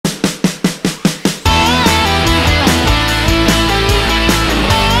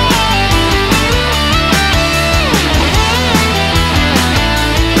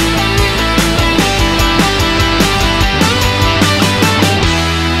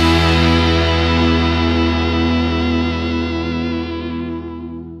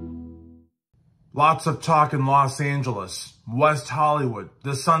Lots of talk in Los Angeles, West Hollywood,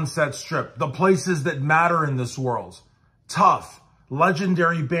 the Sunset Strip, the places that matter in this world. TUFF,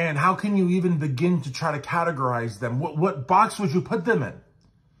 legendary band. How can you even begin to try to categorize them? What box would you put them in?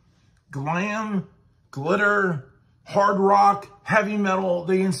 Glam, glitter, hard rock, heavy metal.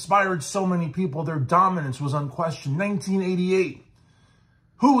 They inspired so many people. Their dominance was unquestioned. 1988.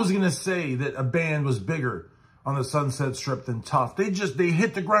 Who was going to say that a band was bigger on the Sunset Strip than TUFF? They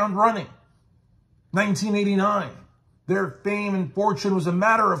hit the ground running. 1989, their fame and fortune was a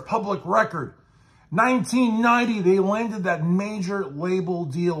matter of public record. 1990, they landed that major label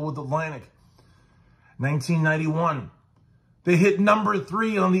deal with Atlantic. 1991, they hit number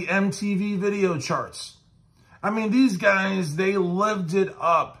 3 on the MTV video charts. I mean, these guys, they lived it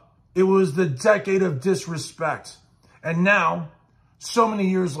up. It was the decade of disrespect. And now, so many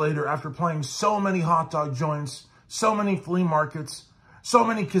years later, after playing so many hot dog joints, so many flea markets, so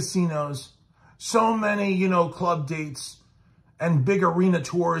many casinos, so many, club dates and big arena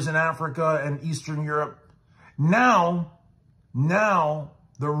tours in Africa and Eastern Europe. Now,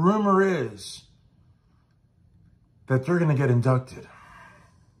 the rumor is that they're going to get inducted.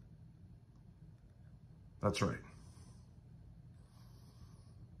 That's right.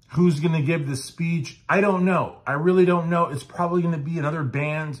 Who's going to give the speech? I don't know. I really don't know. It's probably going to be another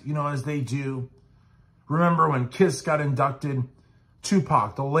band, as they do. Remember when Kiss got inducted?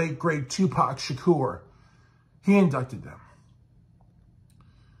 Tupac, the late, great Tupac Shakur, he inducted them.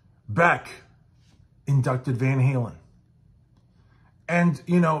 Beck inducted Van Halen. And,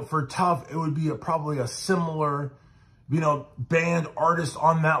 for TUFF, it would be probably a similar, band artist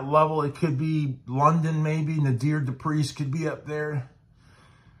on that level. It could be London, maybe. Nadir DePriest could be up there.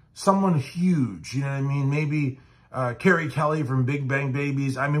 Someone huge, you know what I mean? Maybe Carrie Kelly from Big Bang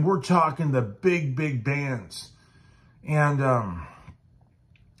Babies. I mean, we're talking the big, big bands. And,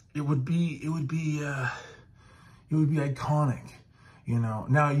 it would be iconic,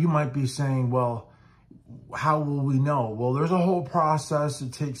 Now, you might be saying, well, how will we know? Well, there's a whole process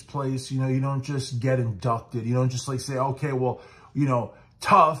that takes place. You don't just get inducted. You don't just say, okay, well,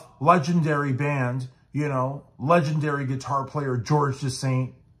 TUFF, legendary band, legendary guitar player George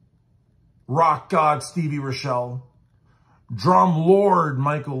DeSaint, rock god Stevie Rochelle, drum lord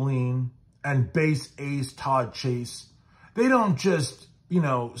Michael Lean, and bass ace Todd Chase. They don't just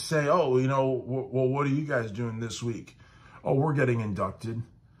say, oh, well, what are you guys doing this week? Oh, we're getting inducted.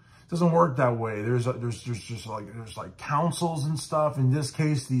 It doesn't work that way. There's councils and stuff. In this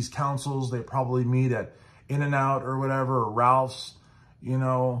case, these councils, they probably meet at In-N-Out or whatever, or Ralph's,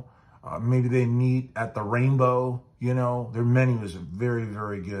 maybe they meet at the Rainbow, Their menu is very,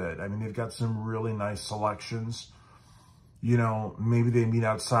 very good. I mean, they've got some really nice selections. Maybe they meet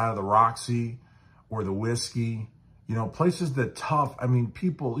outside of the Roxy or the Whiskey. Places that TUFF, I mean,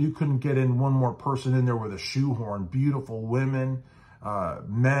 people, you couldn't get in one more person in there with a shoehorn. Beautiful women,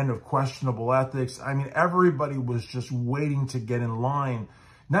 men of questionable ethics. I mean, everybody was just waiting to get in line.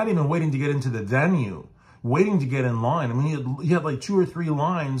 Not even waiting to get into the venue, waiting to get in line. I mean, he had like 2 or 3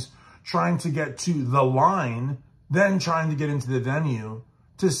 lines trying to get to the line, then trying to get into the venue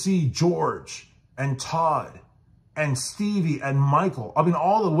to see George and Todd and Stevie and Michael. I mean,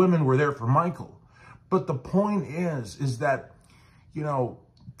 all the women were there for Michael. But the point is that,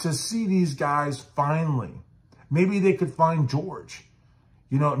 to see these guys finally, maybe they could find George.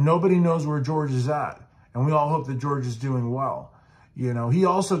 Nobody knows where George is at. And we all hope that George is doing well. He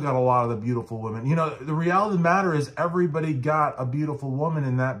also got a lot of the beautiful women. The reality of the matter is everybody got a beautiful woman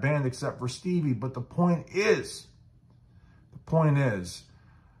in that band except for Stevie. But the point is,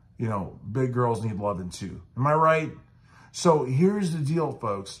 big girls need loving too. Am I right? So here's the deal,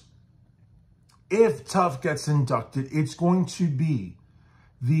 folks. If TUFF gets inducted, it's going to be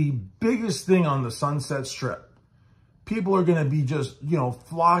the biggest thing on the Sunset Strip. People are going to be just,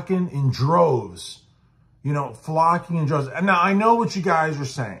 flocking in droves. Flocking in droves. And now I know what you guys are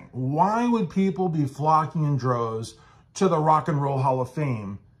saying. Why would people be flocking in droves to the Rock and Roll Hall of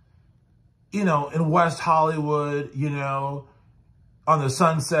Fame, in West Hollywood, on the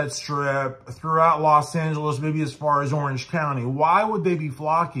Sunset Strip, throughout Los Angeles, maybe as far as Orange County? Why would they be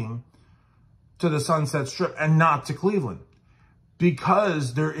flocking to the Sunset Strip and not to Cleveland?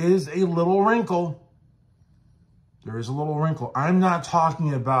 Because there is a little wrinkle. There is a little wrinkle. I'm not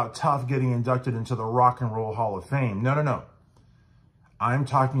talking about TUFF getting inducted into the Rock and Roll Hall of Fame. No. I'm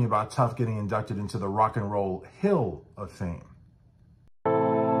talking about TUFF getting inducted into the Rock and Roll Hill of Fame.